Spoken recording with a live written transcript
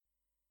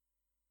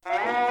Hello,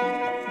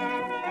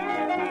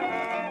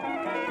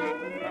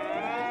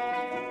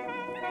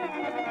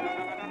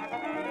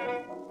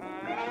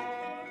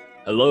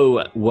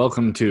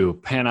 welcome to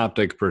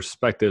Panoptic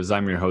Perspectives.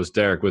 I'm your host,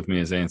 Derek. With me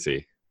is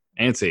Ansi.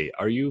 Ansi,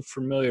 are you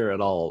familiar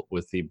at all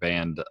with the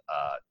band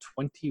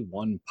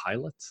 21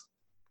 Pilots?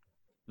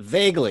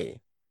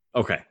 Vaguely.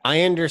 Okay,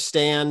 I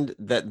understand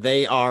that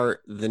they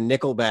are the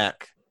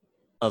Nickelback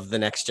of the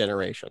next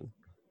generation.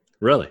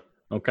 really?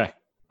 Okay.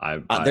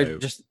 They're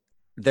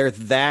they're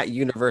that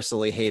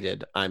universally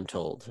hated, I'm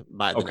told,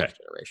 by the Okay, next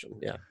generation.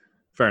 Yeah.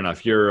 fair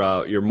enough.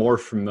 You're more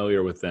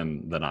familiar with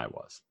them than I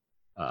was.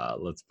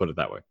 Let's put it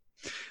that way.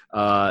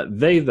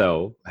 They,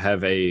 though,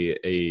 have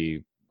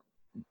a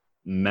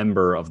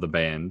member of the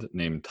band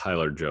named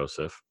Tyler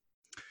Joseph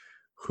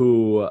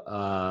who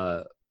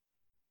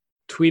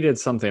tweeted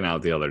something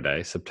out the other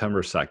day,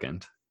 September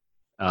 2nd.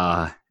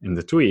 In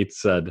the tweet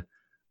said,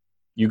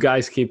 "You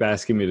guys keep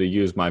asking me to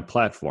use my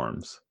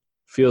platforms.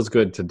 Feels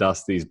good to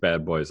dust these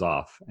bad boys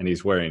off." And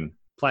he's wearing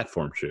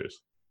platform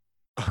shoes.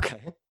 Okay.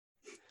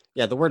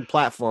 Yeah, the word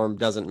platform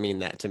doesn't mean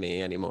that to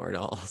me anymore at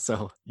all.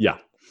 So, Yeah.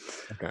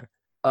 okay.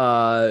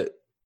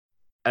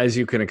 As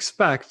you can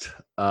expect,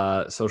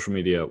 social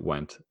media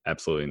went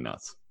absolutely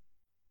nuts.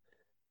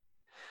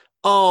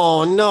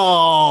 Oh,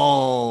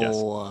 Yes.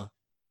 no.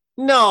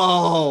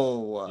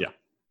 No. Yeah.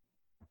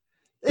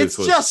 It's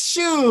just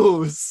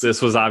shoes.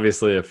 This was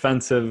obviously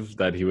offensive,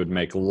 that he would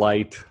make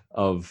light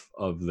of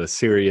the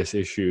serious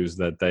issues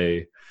that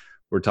they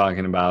were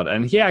talking about.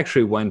 And he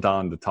actually went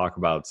on to talk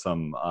about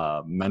some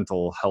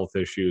mental health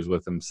issues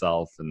with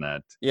himself, and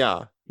that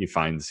he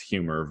finds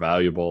humor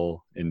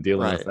valuable in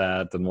dealing with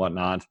that and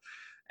whatnot.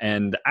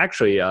 And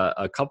actually,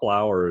 a couple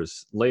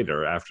hours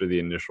later, after the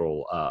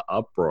initial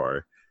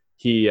uproar,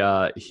 he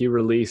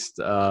released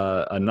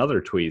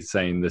another tweet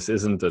saying this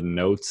isn't a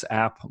Notes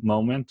app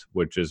moment,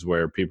 which is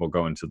where people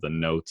go into the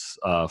Notes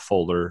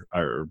folder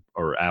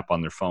or app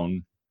on their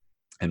phone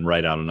and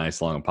write out a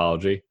nice long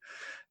apology.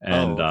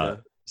 And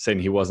saying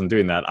he wasn't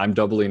doing that. I'm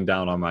doubling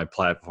down on my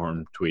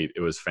platform tweet.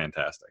 It was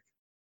fantastic.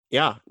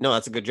 Yeah, no,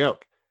 that's a good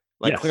joke.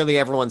 Like, clearly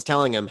everyone's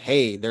telling him,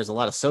 hey, there's a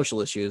lot of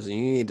social issues and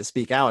you need to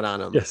speak out on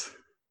them. Yes.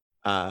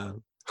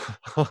 No,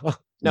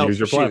 use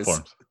your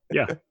platforms.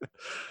 Yeah.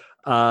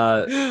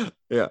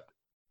 Yeah.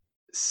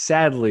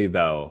 Sadly,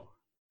 though,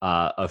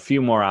 a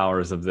few more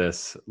hours of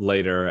this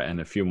later and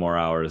a few more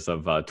hours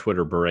of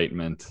Twitter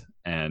beratement,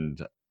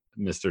 and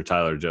Mr.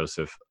 Tyler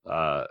Joseph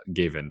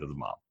gave in to the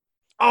mob.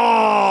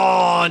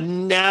 Oh,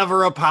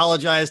 never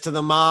apologize to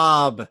the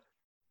mob.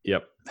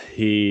 Yep.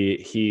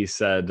 He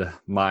said,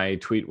 "My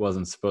tweet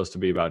wasn't supposed to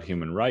be about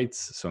human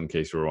rights. So in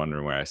case you were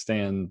wondering where I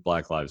stand,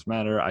 Black Lives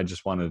Matter. I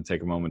just wanted to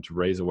take a moment to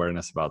raise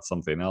awareness about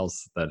something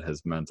else that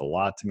has meant a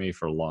lot to me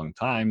for a long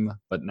time.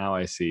 But now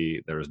I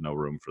see there is no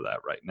room for that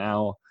right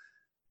now.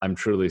 I'm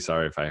truly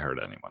sorry if I hurt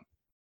anyone."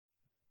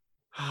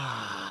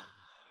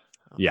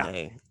 Okay.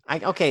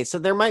 Yeah. So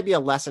there might be a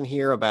lesson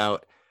here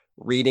about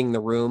reading the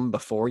room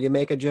before you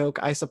make a joke,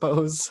 I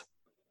suppose.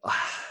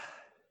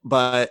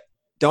 But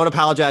don't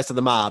apologize to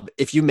the mob.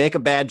 If you make a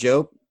bad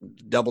joke,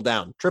 double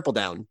down, triple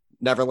down,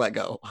 never let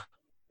go.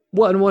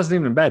 Well, it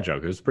wasn't even a bad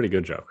joke. It was a pretty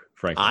good joke,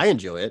 frankly. I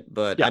enjoy it,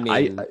 but yeah, I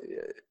mean,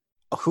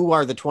 who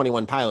are the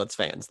 21 Pilots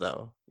fans,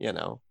 though? You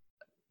know,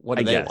 what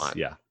do they want?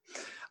 Yeah.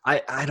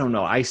 I don't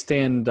know. I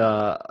stand,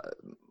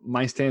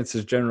 my stance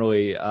is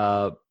generally,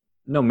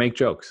 no, make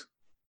jokes.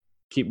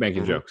 Keep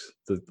making jokes.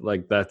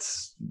 Like,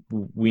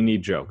 we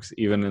need jokes.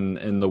 Even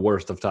in the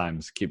worst of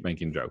times, keep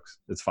making jokes.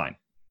 It's fine.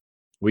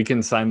 We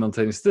can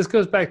simultaneously. This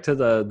goes back to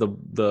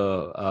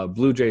the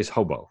Blue Jays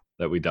hobo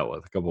that we dealt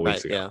with a couple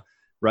weeks ago. Yeah.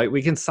 Right?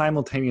 We can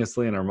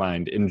simultaneously in our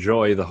mind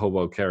enjoy the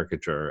hobo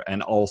caricature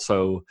and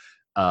also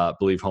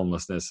believe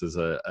homelessness is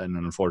an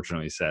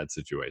unfortunately sad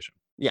situation.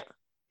 Yeah.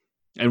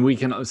 And we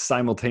can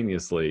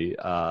simultaneously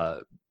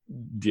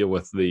deal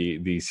with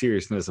the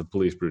seriousness of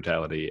police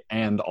brutality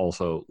and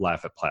also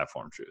laugh at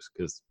platform shoes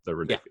because they're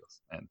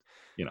ridiculous. Yeah. And,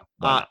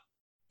 why not?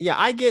 Yeah,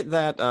 I get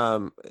that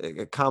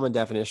a common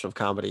definition of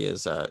comedy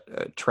is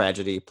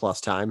tragedy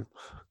plus time.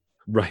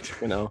 Right.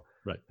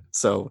 Right.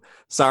 So,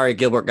 sorry,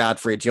 Gilbert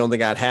Gottfried, you only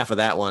got half of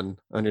that one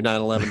on your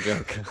 9/11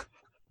 joke.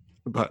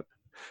 But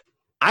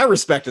I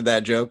respected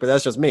that joke, but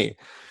that's just me.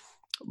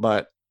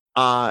 But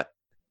I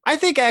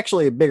think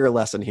actually a bigger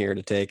lesson here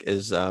to take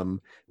is no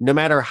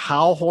matter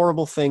how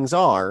horrible things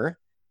are,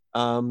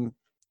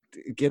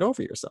 get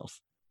over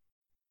yourself.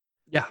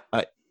 Yeah.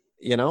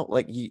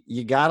 Like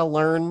you got to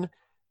learn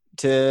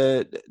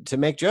to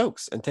make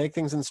jokes and take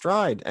things in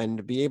stride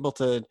and be able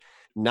to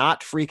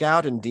not freak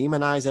out and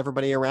demonize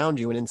everybody around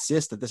you and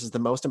insist that this is the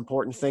most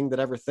important thing that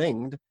ever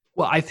thinged.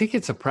 Well, I think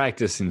it's a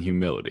practice in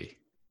humility.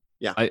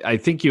 Yeah. I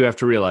think you have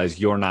to realize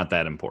you're not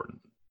that important.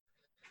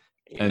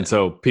 Yeah. And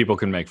so people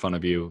can make fun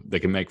of you. They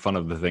can make fun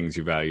of the things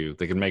you value.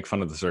 They can make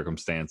fun of the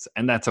circumstance,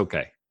 and that's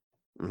okay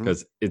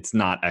because it's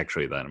not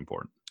actually that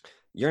important.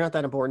 You're not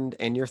that important,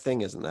 and your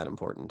thing isn't that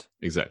important.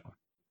 Exactly.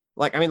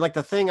 Like, I mean, like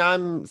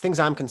things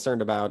I'm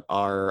concerned about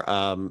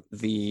are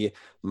the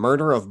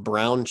murder of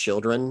brown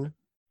children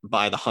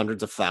by the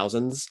hundreds of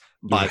thousands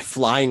by Right.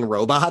 flying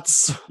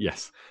robots.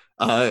 Yes.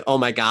 Oh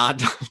my God,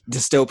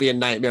 dystopian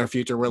nightmare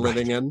future we're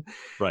living in.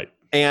 Right.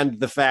 And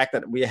the fact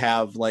that we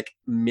have like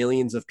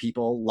millions of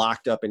people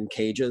locked up in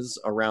cages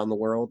around the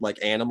world, like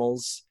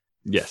animals,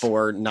 Yes.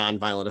 for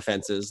nonviolent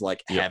offenses,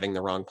 like Yep. having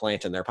the wrong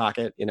plant in their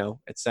pocket,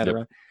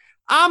 etc.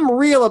 I'm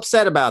real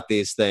upset about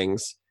these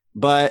things,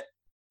 but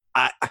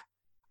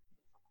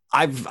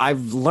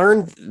I've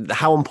learned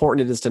how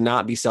important it is to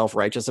not be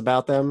self-righteous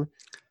about them,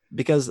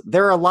 because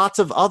there are lots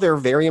of other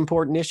very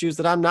important issues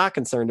that I'm not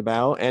concerned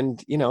about.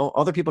 And,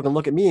 other people can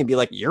look at me and be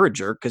like, you're a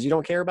jerk because you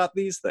don't care about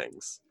these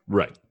things.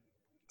 Right.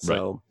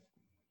 So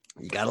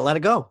you got to let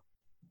it go.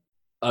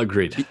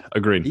 Agreed.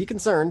 Be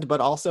concerned,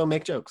 but also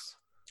make jokes.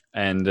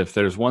 And if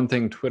there's one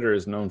thing Twitter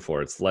is known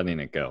for, it's letting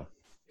it go.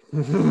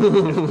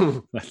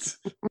 That's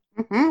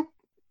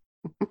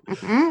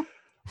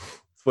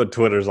what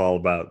Twitter's all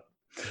about.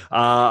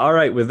 All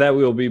right. With that,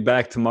 we will be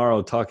back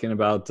tomorrow talking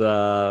about,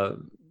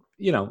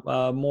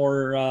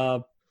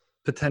 more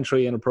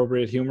potentially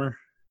inappropriate humor.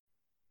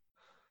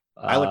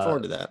 I look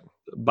forward to that.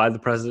 By the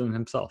president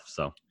himself.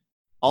 So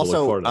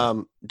also,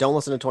 don't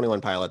listen to 21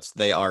 Pilots.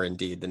 They are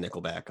indeed the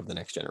Nickelback of the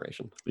next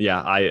generation.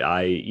 Yeah,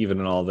 I even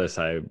in all this,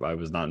 I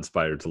was not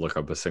inspired to look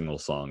up a single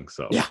song.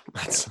 So yeah,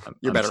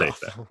 you're better safe off.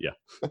 there. Yeah.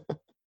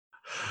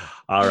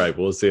 All right.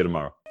 We'll see you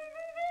tomorrow.